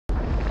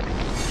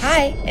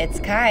Hi, it's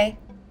Kai.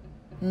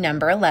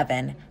 Number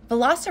 11,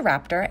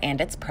 Velociraptor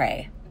and its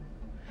prey.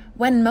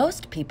 When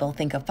most people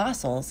think of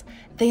fossils,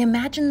 they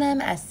imagine them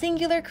as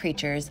singular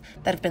creatures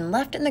that have been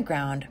left in the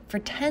ground for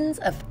tens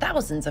of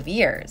thousands of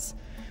years.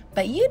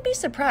 But you'd be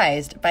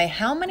surprised by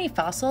how many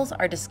fossils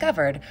are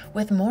discovered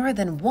with more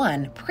than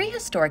one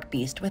prehistoric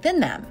beast within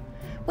them,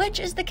 which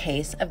is the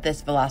case of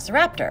this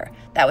Velociraptor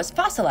that was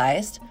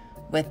fossilized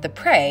with the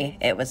prey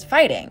it was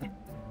fighting.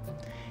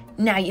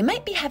 Now, you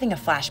might be having a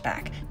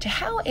flashback to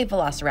how a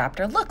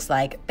Velociraptor looks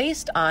like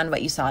based on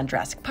what you saw in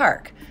Jurassic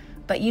Park,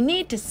 but you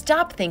need to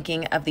stop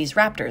thinking of these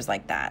raptors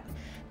like that.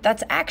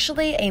 That's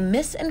actually a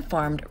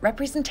misinformed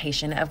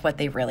representation of what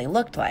they really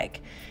looked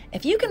like.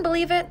 If you can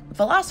believe it,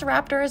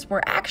 Velociraptors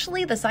were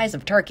actually the size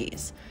of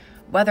turkeys.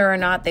 Whether or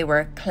not they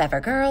were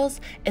clever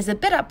girls is a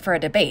bit up for a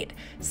debate,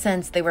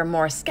 since they were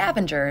more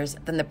scavengers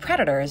than the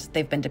predators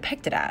they've been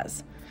depicted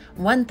as.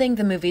 One thing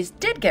the movies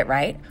did get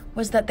right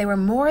was that they were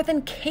more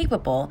than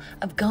capable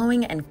of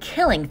going and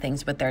killing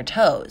things with their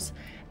toes,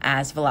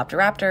 as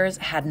Velociraptors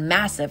had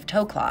massive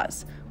toe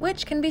claws,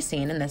 which can be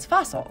seen in this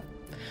fossil.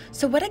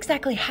 So what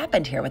exactly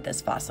happened here with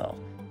this fossil?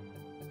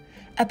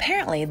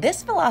 Apparently,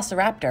 this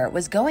Velociraptor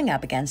was going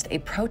up against a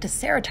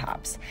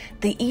Protoceratops.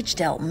 They each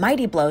dealt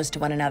mighty blows to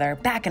one another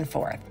back and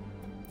forth.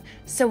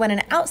 So when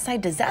an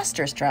outside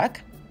disaster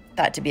struck,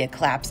 thought to be a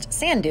collapsed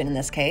sand dune in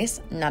this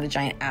case, not a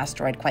giant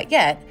asteroid quite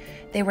yet,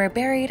 they were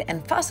buried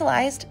and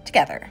fossilized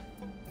together.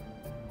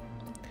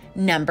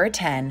 Number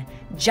 10,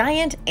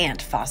 giant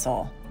ant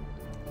fossil.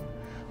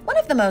 One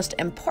of the most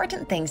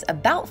important things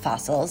about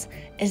fossils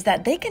is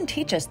that they can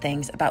teach us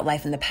things about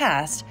life in the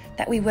past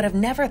that we would have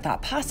never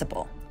thought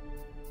possible.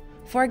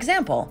 For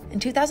example,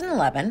 in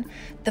 2011,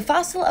 the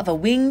fossil of a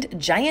winged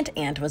giant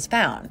ant was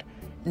found.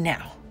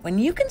 Now, when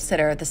you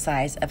consider the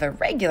size of a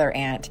regular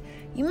ant,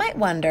 you might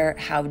wonder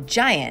how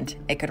giant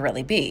it could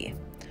really be.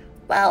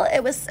 Well,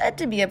 it was said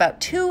to be about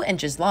 2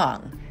 inches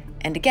long.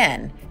 And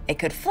again, it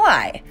could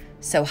fly,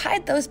 so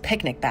hide those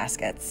picnic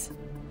baskets.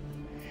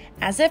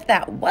 As if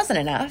that wasn't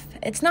enough,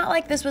 it's not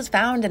like this was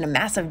found in a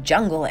massive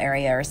jungle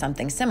area or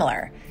something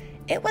similar.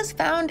 It was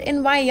found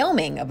in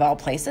Wyoming, of all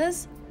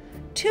places.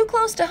 Too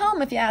close to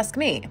home, if you ask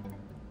me.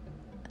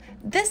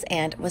 This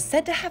ant was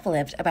said to have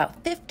lived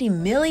about 50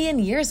 million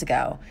years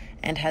ago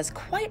and has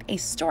quite a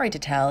story to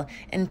tell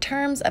in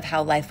terms of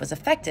how life was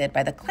affected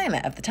by the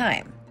climate of the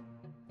time.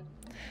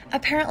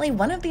 Apparently,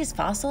 one of these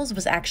fossils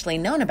was actually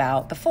known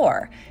about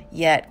before,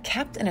 yet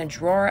kept in a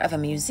drawer of a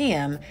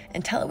museum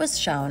until it was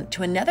shown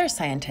to another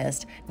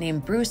scientist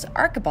named Bruce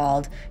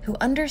Archibald, who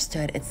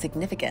understood its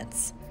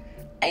significance.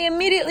 I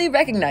immediately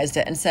recognized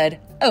it and said,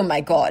 "Oh my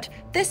god,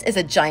 this is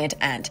a giant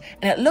ant,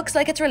 and it looks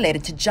like it's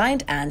related to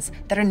giant ants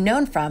that are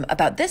known from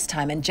about this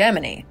time in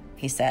Germany,"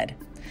 he said.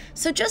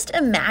 So just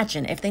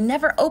imagine if they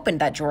never opened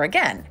that drawer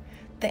again.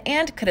 The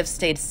ant could have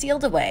stayed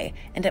sealed away,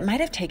 and it might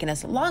have taken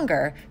us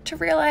longer to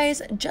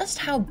realize just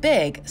how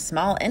big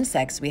small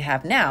insects we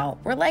have now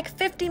were like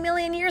 50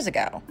 million years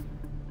ago.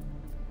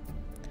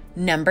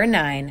 Number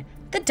 9,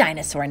 the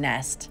Dinosaur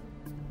Nest.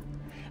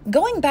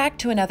 Going back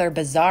to another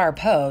bizarre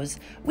pose,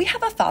 we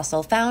have a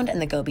fossil found in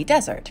the Gobi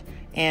Desert,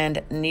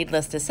 and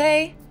needless to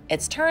say,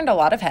 it's turned a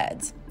lot of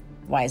heads.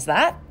 Why is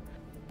that?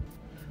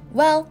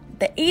 Well,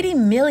 the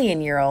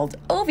 80-million-year-old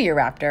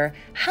Oviraptor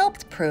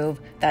helped prove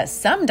that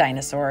some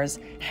dinosaurs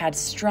had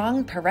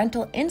strong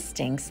parental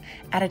instincts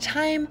at a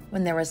time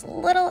when there was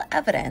little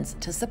evidence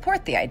to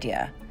support the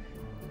idea.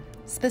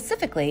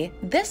 Specifically,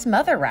 this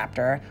mother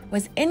raptor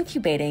was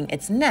incubating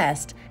its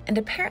nest and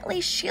apparently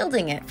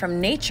shielding it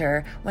from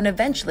nature when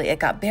eventually it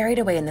got buried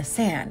away in the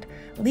sand,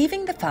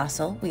 leaving the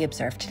fossil we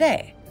observe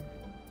today.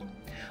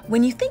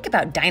 When you think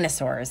about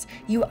dinosaurs,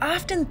 you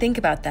often think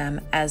about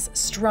them as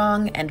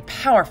strong and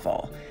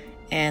powerful,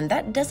 and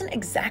that doesn't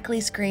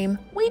exactly scream,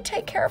 "we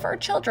take care of our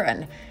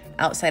children,"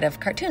 outside of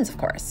cartoons, of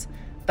course.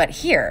 But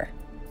here,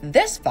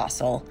 this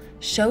fossil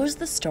shows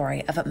the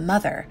story of a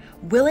mother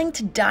willing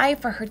to die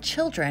for her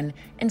children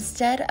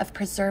instead of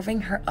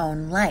preserving her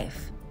own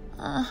life.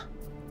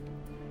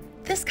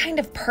 This kind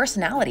of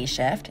personality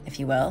shift, if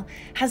you will,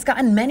 has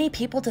gotten many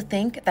people to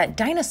think that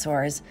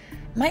dinosaurs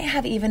might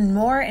have even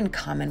more in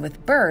common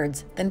with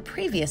birds than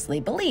previously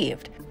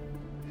believed.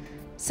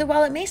 So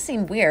while it may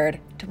seem weird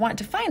to want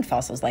to find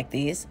fossils like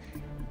these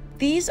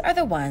are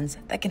the ones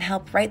that can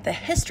help write the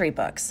history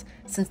books,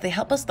 since they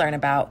help us learn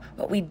about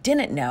what we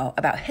didn't know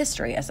about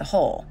history as a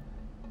whole.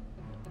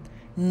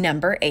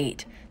 Number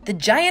 8, the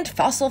giant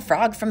fossil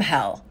frog from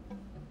hell.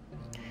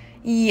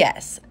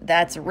 Yes,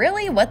 that's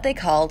really what they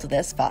called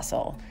this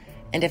fossil.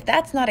 And if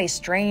that's not a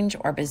strange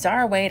or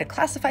bizarre way to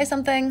classify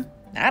something,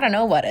 I don't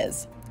know what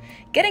is.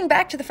 Getting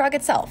back to the frog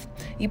itself,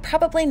 you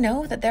probably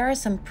know that there are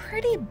some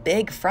pretty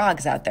big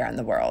frogs out there in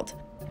the world,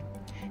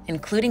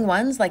 including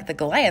ones like the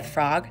Goliath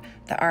frog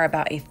that are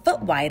about a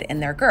foot wide in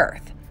their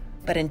girth.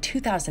 But in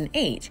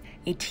 2008,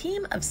 a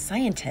team of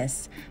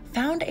scientists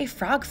found a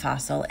frog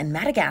fossil in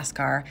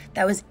Madagascar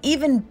that was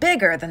even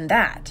bigger than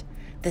that.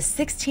 The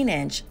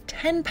 16-inch,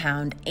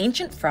 10-pound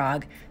ancient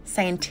frog,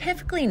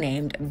 scientifically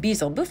named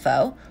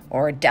Beelzebufo,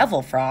 or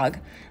devil frog,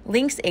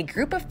 links a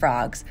group of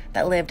frogs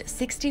that lived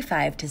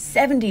 65 to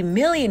 70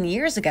 million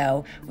years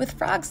ago with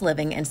frogs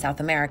living in South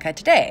America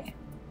today.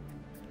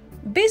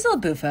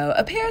 Beelzebufo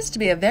appears to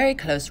be a very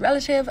close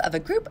relative of a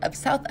group of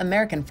South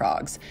American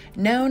frogs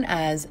known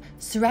as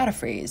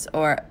Ceratophrys,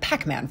 or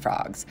Pac-Man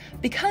frogs,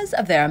 because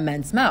of their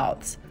immense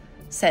mouths,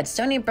 said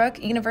Stony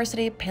Brook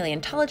University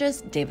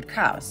paleontologist David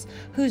Krause,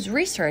 whose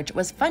research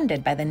was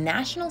funded by the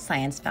National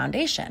Science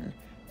Foundation.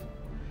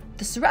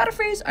 The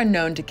ceratophrys are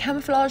known to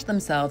camouflage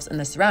themselves in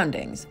the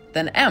surroundings,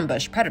 then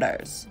ambush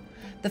predators.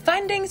 The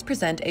findings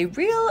present a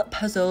real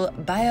puzzle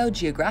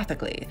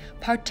biogeographically,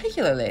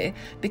 particularly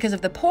because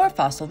of the poor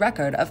fossil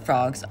record of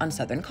frogs on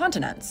southern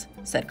continents,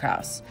 said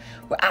Krause.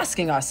 We're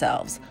asking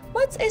ourselves,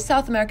 what's a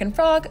South American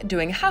frog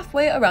doing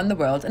halfway around the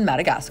world in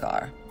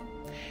Madagascar?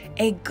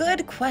 A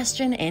good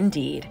question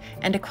indeed,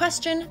 and a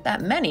question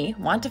that many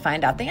want to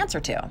find out the answer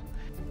to.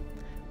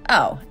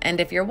 Oh, and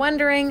if you're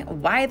wondering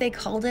why they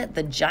called it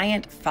the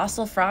giant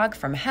fossil frog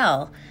from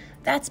hell,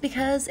 that's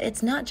because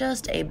it's not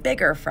just a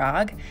bigger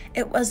frog,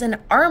 it was an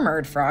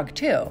armored frog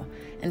too,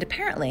 and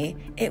apparently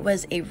it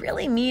was a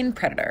really mean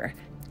predator.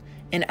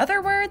 In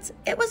other words,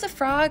 it was a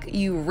frog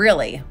you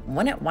really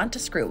wouldn't want to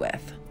screw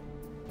with.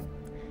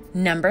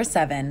 Number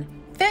 7.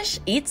 Fish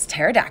eats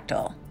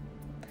pterodactyl.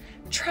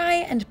 Try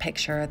and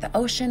picture the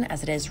ocean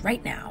as it is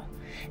right now.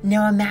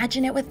 Now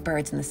imagine it with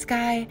birds in the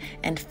sky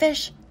and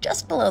fish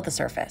just below the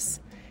surface.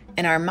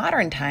 In our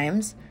modern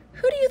times,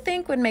 who do you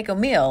think would make a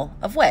meal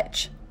of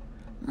which?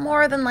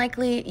 More than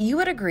likely, you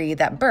would agree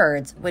that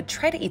birds would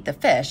try to eat the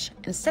fish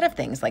instead of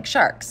things like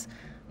sharks.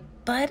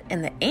 But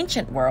in the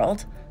ancient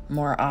world,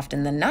 more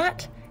often than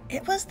not,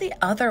 it was the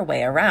other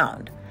way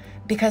around.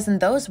 Because in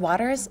those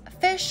waters,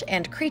 fish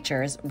and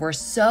creatures were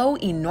so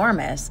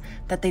enormous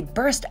that they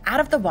burst out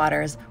of the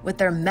waters with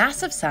their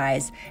massive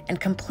size and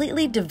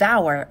completely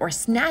devour or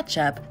snatch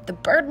up the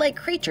bird-like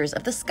creatures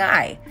of the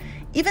sky.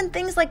 Even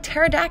things like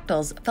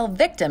pterodactyls fell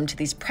victim to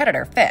these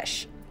predator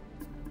fish.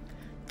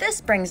 This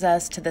brings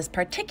us to this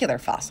particular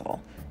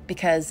fossil,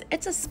 because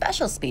it's a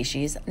special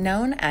species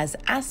known as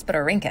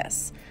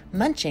Aspitorhynchus,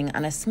 munching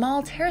on a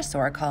small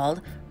pterosaur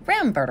called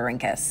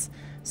Ramburtorhynchus.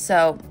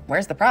 So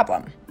where's the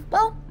problem?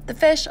 Well, the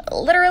fish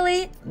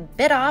literally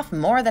bit off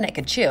more than it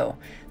could chew.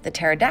 The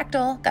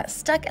pterodactyl got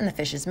stuck in the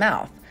fish's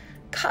mouth,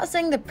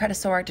 causing the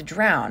predator to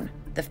drown,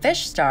 the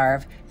fish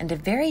starve, and a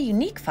very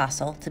unique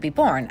fossil to be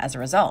born as a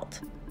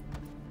result.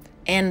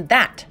 And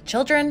that,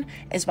 children,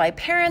 is why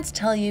parents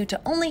tell you to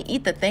only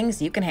eat the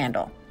things you can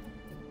handle.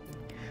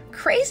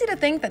 Crazy to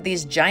think that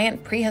these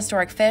giant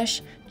prehistoric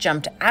fish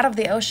jumped out of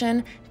the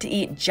ocean to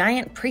eat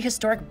giant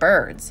prehistoric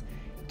birds.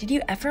 Did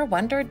you ever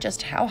wonder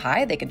just how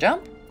high they could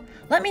jump?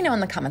 Let me know in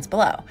the comments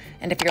below,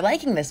 and if you're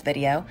liking this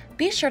video,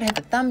 be sure to hit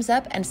the thumbs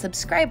up and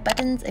subscribe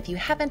buttons if you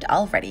haven't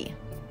already.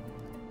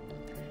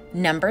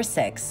 Number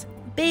 6.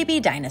 Baby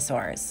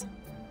dinosaurs.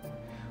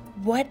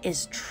 What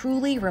is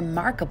truly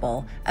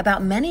remarkable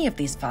about many of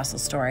these fossil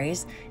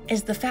stories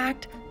is the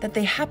fact that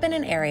they happen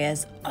in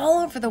areas all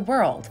over the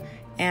world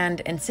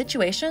and in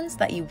situations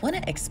that you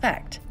wouldn't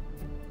expect.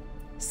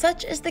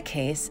 Such is the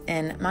case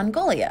in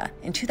Mongolia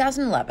in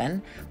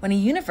 2011, when a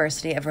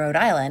University of Rhode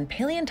Island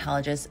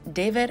paleontologist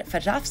David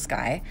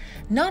Fajovsky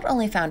not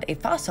only found a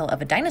fossil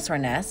of a dinosaur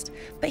nest,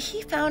 but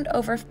he found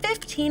over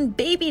 15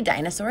 baby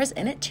dinosaurs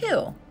in it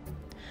too.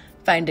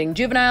 Finding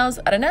juveniles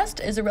at a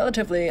nest is a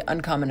relatively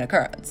uncommon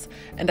occurrence,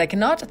 and I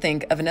cannot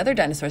think of another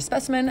dinosaur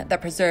specimen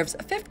that preserves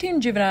 15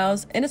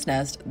 juveniles in its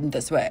nest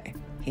this way,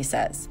 he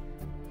says.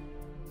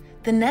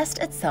 The nest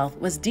itself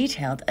was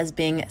detailed as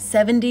being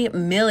 70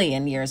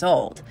 million years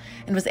old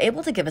and was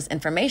able to give us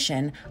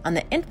information on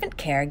the infant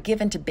care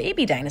given to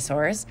baby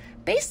dinosaurs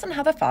based on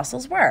how the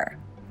fossils were.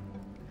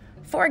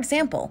 For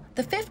example,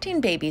 the 15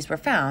 babies were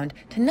found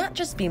to not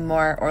just be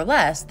more or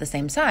less the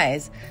same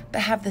size,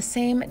 but have the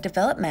same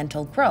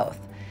developmental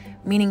growth,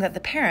 meaning that the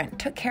parent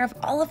took care of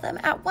all of them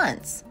at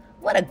once.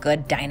 What a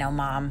good dino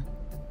mom!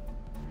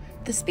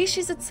 The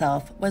species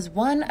itself was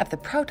one of the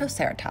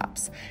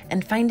Protoceratops,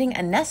 and finding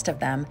a nest of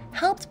them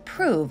helped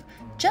prove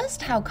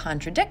just how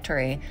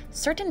contradictory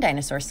certain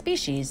dinosaur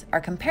species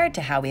are compared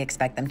to how we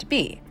expect them to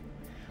be.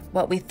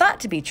 What we thought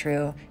to be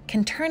true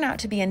can turn out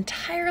to be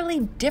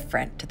entirely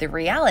different to the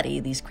reality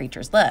these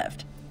creatures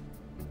lived.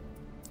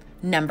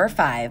 Number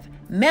 5.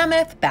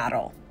 Mammoth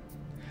Battle.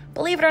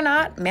 Believe it or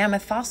not,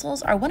 mammoth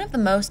fossils are one of the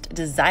most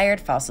desired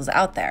fossils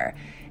out there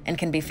and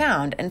can be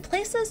found in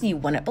places you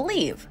wouldn't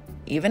believe,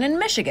 even in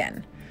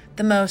Michigan.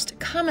 The most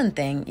common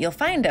thing you'll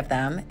find of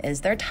them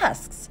is their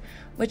tusks,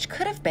 which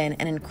could have been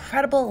an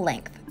incredible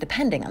length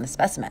depending on the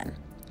specimen.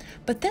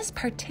 But this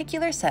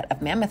particular set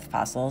of mammoth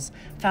fossils,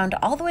 found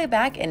all the way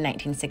back in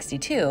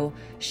 1962,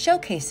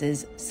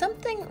 showcases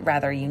something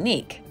rather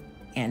unique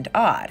and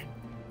odd.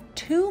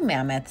 2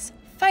 mammoths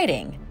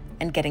fighting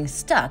and getting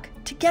stuck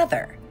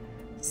together.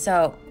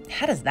 So,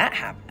 how does that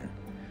happen?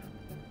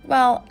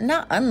 Well,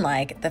 not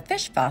unlike the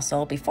fish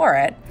fossil before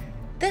it,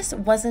 this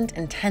wasn't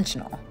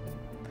intentional.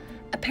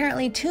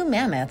 apparently 2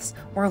 mammoths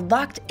were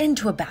locked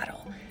into a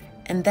battle,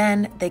 and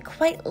then they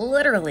quite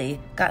literally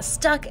got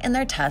stuck in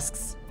their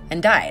tusks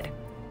and died.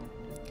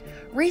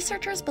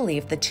 Researchers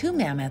believe the 2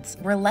 mammoths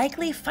were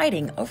likely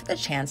fighting over the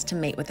chance to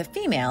mate with a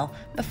female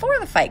before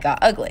the fight got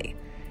ugly.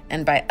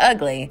 And by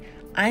ugly,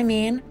 I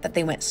mean that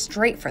they went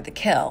straight for the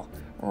kill,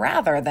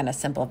 rather than a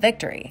simple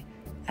victory,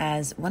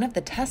 as one of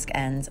the tusk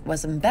ends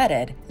was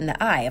embedded in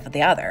the eye of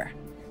the other.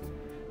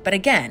 But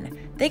again,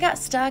 they got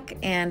stuck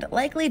and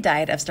likely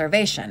died of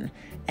starvation,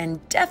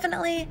 and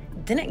definitely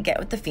didn't get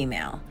with the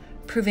female,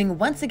 proving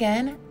once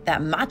again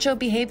that macho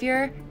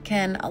behavior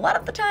can, a lot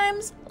of the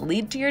times,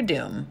 lead to your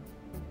doom.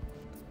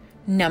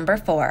 Number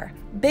 4,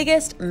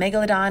 biggest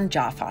Megalodon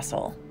jaw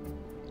fossil.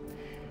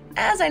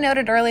 As I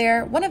noted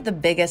earlier, one of the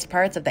biggest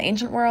parts of the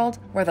ancient world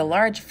were the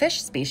large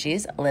fish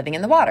species living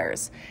in the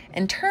waters.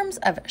 In terms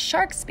of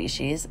shark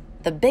species,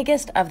 the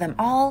biggest of them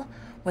all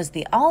was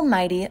the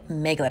almighty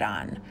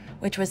Megalodon,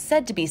 which was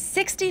said to be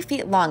 60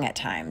 feet long at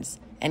times,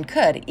 and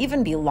could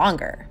even be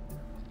longer.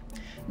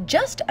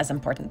 Just as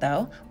important,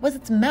 though, was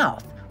its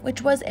mouth,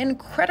 which was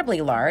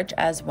incredibly large,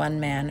 as one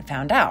man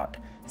found out.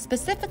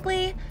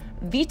 Specifically,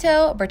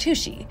 Vito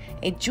Bertucci,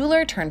 a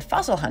jeweler turned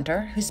fossil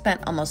hunter who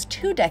spent almost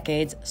 2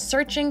 decades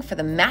searching for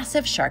the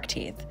massive shark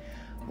teeth.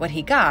 What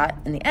he got,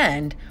 in the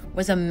end,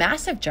 was a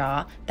massive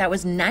jaw that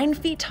was 9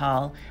 feet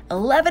tall,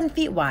 11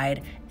 feet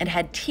wide, and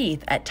had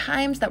teeth at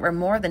times that were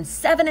more than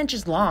 7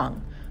 inches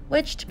long,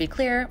 which, to be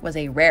clear, was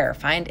a rare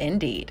find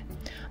indeed.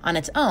 On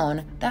its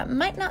own, that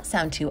might not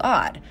sound too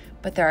odd,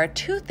 but there are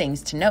 2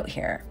 things to note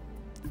here.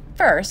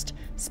 First,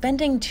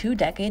 spending 2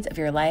 decades of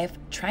your life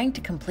trying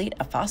to complete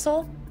a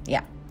fossil?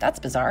 Yeah, that's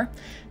bizarre.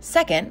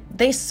 Second,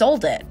 they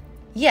sold it.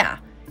 Yeah,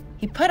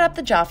 he put up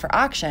the jaw for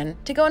auction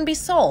to go and be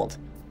sold.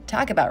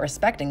 Talk about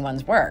respecting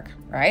one's work,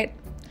 right?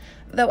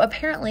 Though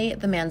apparently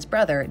the man's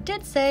brother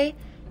did say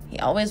he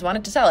always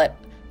wanted to sell it,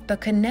 but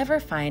could never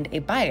find a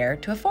buyer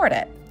to afford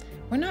it.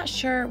 We're not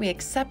sure we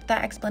accept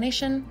that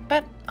explanation,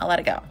 but I'll let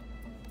it go.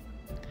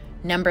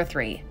 Number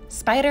 3,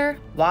 spider,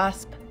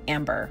 wasp,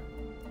 amber.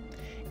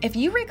 If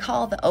you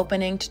recall the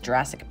opening to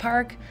Jurassic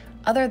Park,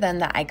 other than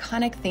the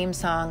iconic theme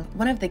song,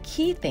 one of the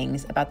key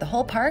things about the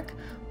whole park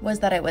was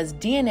that it was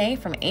DNA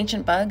from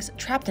ancient bugs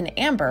trapped in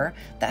amber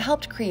that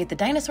helped create the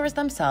dinosaurs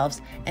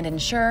themselves and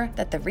ensure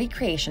that the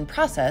recreation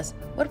process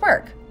would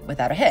work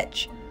without a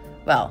hitch.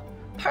 Well,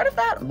 part of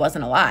that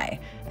wasn't a lie,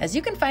 as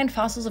you can find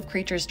fossils of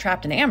creatures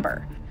trapped in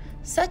amber.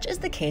 Such is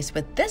the case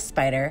with this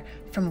spider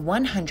from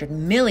 100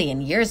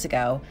 million years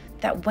ago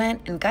that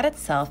went and got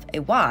itself a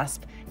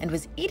wasp and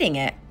was eating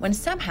it when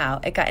somehow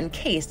it got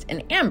encased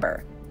in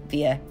amber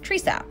via tree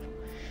sap.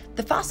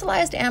 The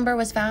fossilized amber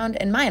was found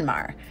in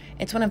Myanmar.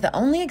 It's one of the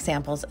only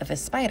examples of a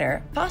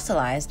spider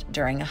fossilized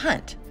during a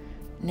hunt.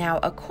 Now,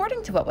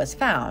 according to what was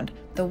found,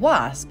 the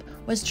wasp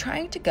was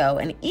trying to go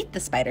and eat the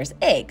spider's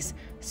eggs,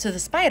 so the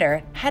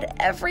spider had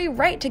every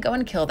right to go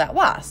and kill that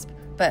wasp.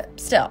 But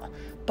still,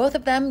 both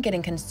of them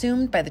getting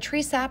consumed by the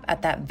tree sap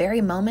at that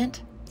very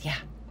moment, yeah,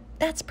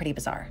 that's pretty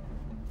bizarre.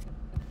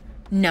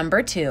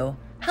 Number 2,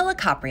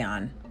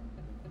 Helicoprion.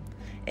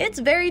 It's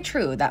very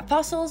true that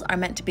fossils are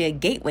meant to be a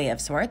gateway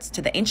of sorts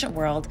to the ancient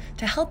world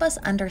to help us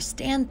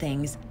understand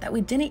things that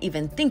we didn't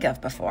even think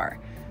of before.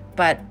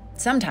 But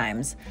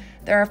sometimes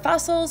there are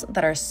fossils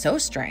that are so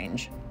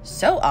strange,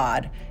 so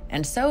odd,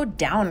 and so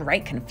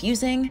downright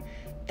confusing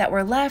that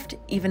we're left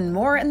even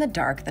more in the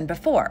dark than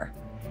before.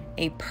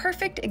 A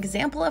perfect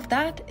example of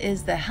that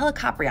is the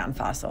Helicoprion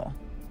fossil.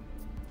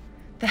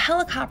 The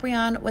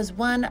Helicoprion was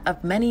one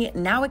of many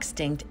now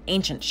extinct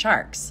ancient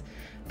sharks.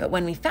 But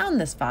when we found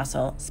this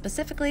fossil,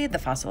 specifically the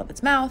fossil of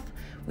its mouth,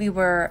 we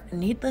were,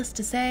 needless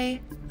to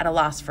say, at a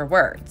loss for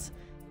words.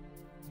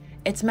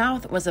 Its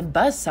mouth was a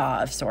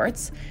buzzsaw of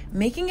sorts,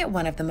 making it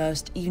one of the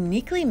most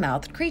uniquely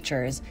mouthed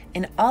creatures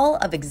in all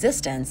of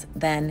existence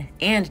then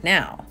and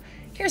now.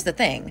 Here's the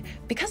thing,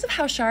 because of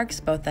how sharks,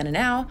 both then and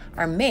now,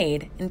 are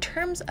made in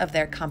terms of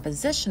their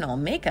compositional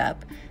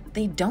makeup,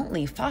 they don't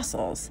leave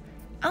fossils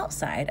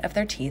outside of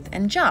their teeth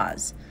and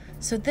jaws.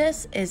 So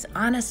this is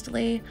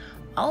honestly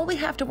all we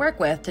have to work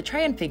with to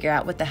try and figure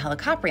out what the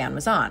Helicoprion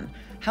was on,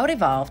 how it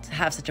evolved to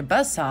have such a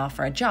buzzsaw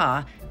for a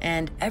jaw,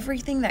 and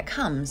everything that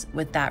comes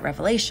with that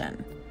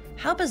revelation.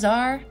 How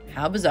bizarre,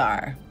 how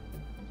bizarre.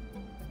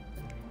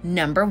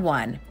 Number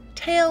 1,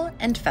 tail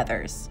and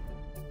feathers.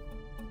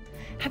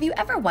 Have you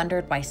ever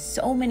wondered why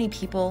so many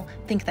people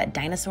think that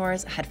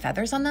dinosaurs had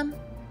feathers on them?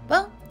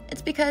 Well,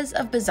 it's because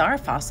of bizarre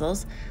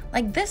fossils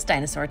like this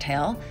dinosaur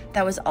tail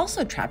that was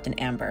also trapped in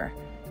amber.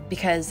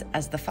 Because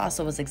as the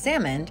fossil was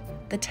examined,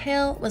 the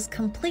tail was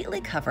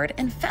completely covered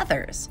in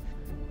feathers.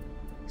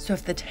 So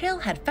if the tail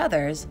had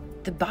feathers,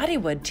 the body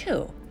would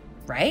too,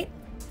 right?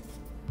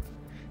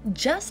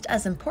 Just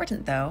as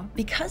important though,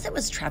 because it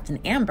was trapped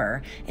in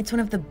amber, it's one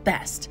of the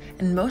best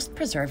and most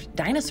preserved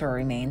dinosaur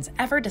remains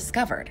ever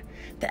discovered.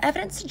 The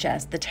evidence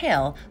suggests the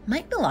tail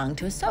might belong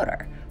to a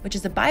sautor, which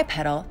is a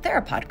bipedal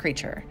theropod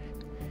creature.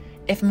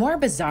 If more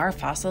bizarre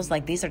fossils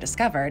like these are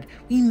discovered,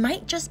 we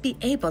might just be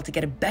able to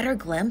get a better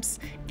glimpse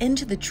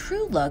into the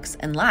true looks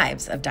and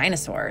lives of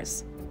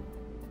dinosaurs.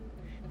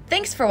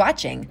 Thanks for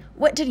watching.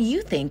 What did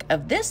you think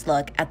of this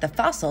look at the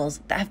fossils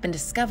that have been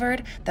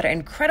discovered that are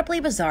incredibly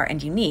bizarre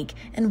and unique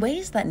in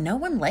ways that no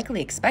one likely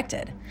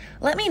expected?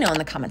 Let me know in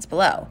the comments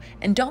below,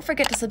 and don't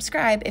forget to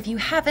subscribe if you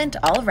haven't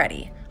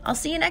already. I'll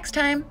see you next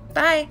time.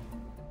 Bye!